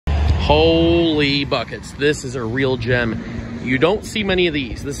Holy buckets. This is a real gem. You don't see many of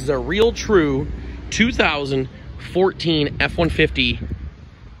these. This is a real true 2014 F150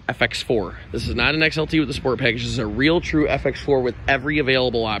 FX4. This is not an XLT with the sport package. This is a real true FX4 with every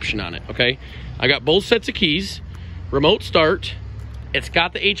available option on it, okay? I got both sets of keys, remote start. It's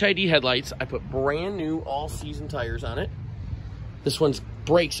got the HID headlights. I put brand new all-season tires on it. This one's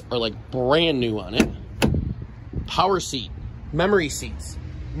brakes are like brand new on it. Power seat, memory seats,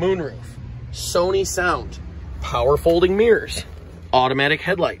 moonroof, Sony sound, power folding mirrors, automatic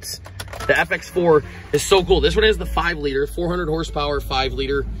headlights. The FX4 is so cool. This one has the 5-liter, 400 horsepower,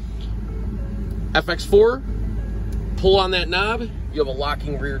 5-liter FX4. Pull on that knob, you have a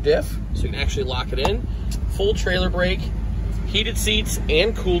locking rear diff, so you can actually lock it in. Full trailer brake, heated seats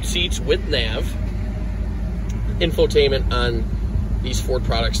and cooled seats with nav. Infotainment on these Ford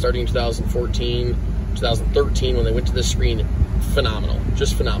products starting in 2014, 2013 when they went to this screen. Phenomenal,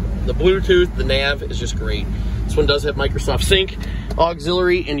 just phenomenal. The Bluetooth, the nav is just great. This one does have Microsoft Sync,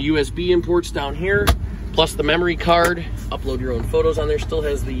 auxiliary and USB imports down here, plus the memory card. Upload your own photos on there. Still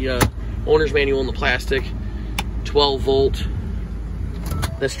has the owner's manual in the plastic. 12 volt.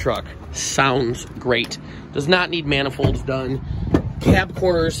 This truck sounds great. Does not need manifolds done. Cab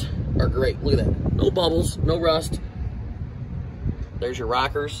corners are great. Look at that. No bubbles, no rust. There's your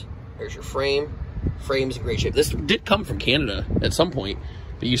rockers. There's your frame. Frame's in great shape. This did come from Canada at some point,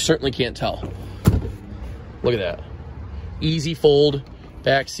 but you certainly can't tell. Look at that. Easy fold,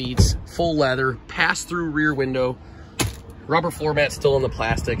 back seats, full leather, pass-through rear window, rubber floor mat still in the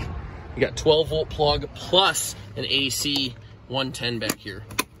plastic. You got 12 volt plug plus an AC 110 back here.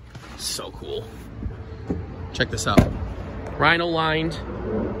 So cool. Check this out. Rhino lined,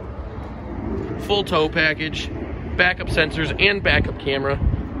 full tow package, backup sensors and backup camera.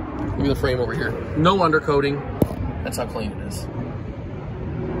 Look at the frame over here. No undercoating. That's how clean it is.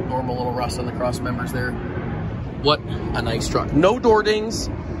 Normal little rust on the cross members there. What a nice truck. No door dings.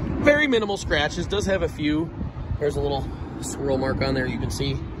 Very minimal scratches. Does have a few. There's a little swirl mark on there you can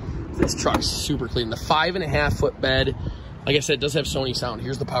see. This truck's super clean. The 5.5 foot bed. Like I said, it does have Sony sound.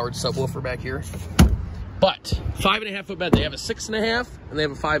 Here's the powered subwoofer back here. But 5.5 foot bed. They have a 6.5 and they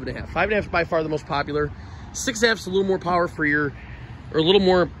have a 5.5. 5.5 is by far the most popular. 6.5 is a little more power for your, or a little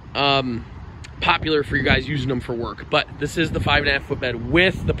more popular for you guys using them for work. But this is the 5.5 foot bed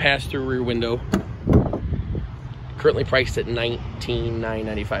with the pass-through rear window. Currently priced at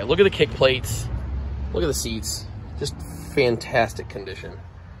 $19,995. Look at the kick plates. Look at the seats. Just fantastic condition.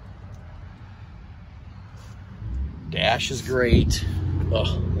 Dash is great.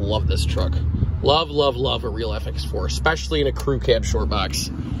 Oh, love this truck. Love, love, love a real FX4, especially in a crew cab short box.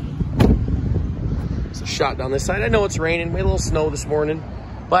 It's a shot down this side. I know it's raining. We had a little snow this morning,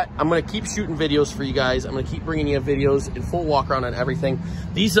 but I'm going to keep shooting videos for you guys. I'm going to keep bringing you videos in full walk around on everything.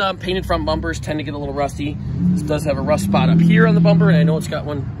 These painted front bumpers tend to get a little rusty. This does have a rust spot up here on the bumper, and I know it's got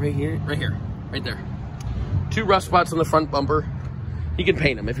one right here, right there. 2 rust spots on the front bumper. You can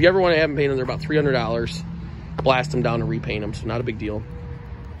paint them. If you ever want to have them painted, they're about $300. Blast them down and repaint them, so not a big deal.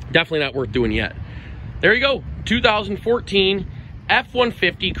 Definitely not worth doing yet. There you go. 2014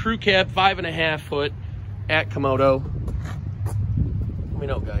 F150 crew cab 5.5 foot at Comodo. Let me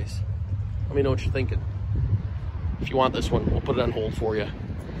know, guys. Let me know what you're thinking. If you want this one, we'll put it on hold for you.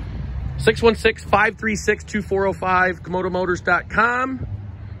 616-536-2405, ComodoMotors.com.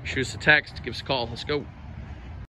 Shoot us a text, give us a call. Let's go.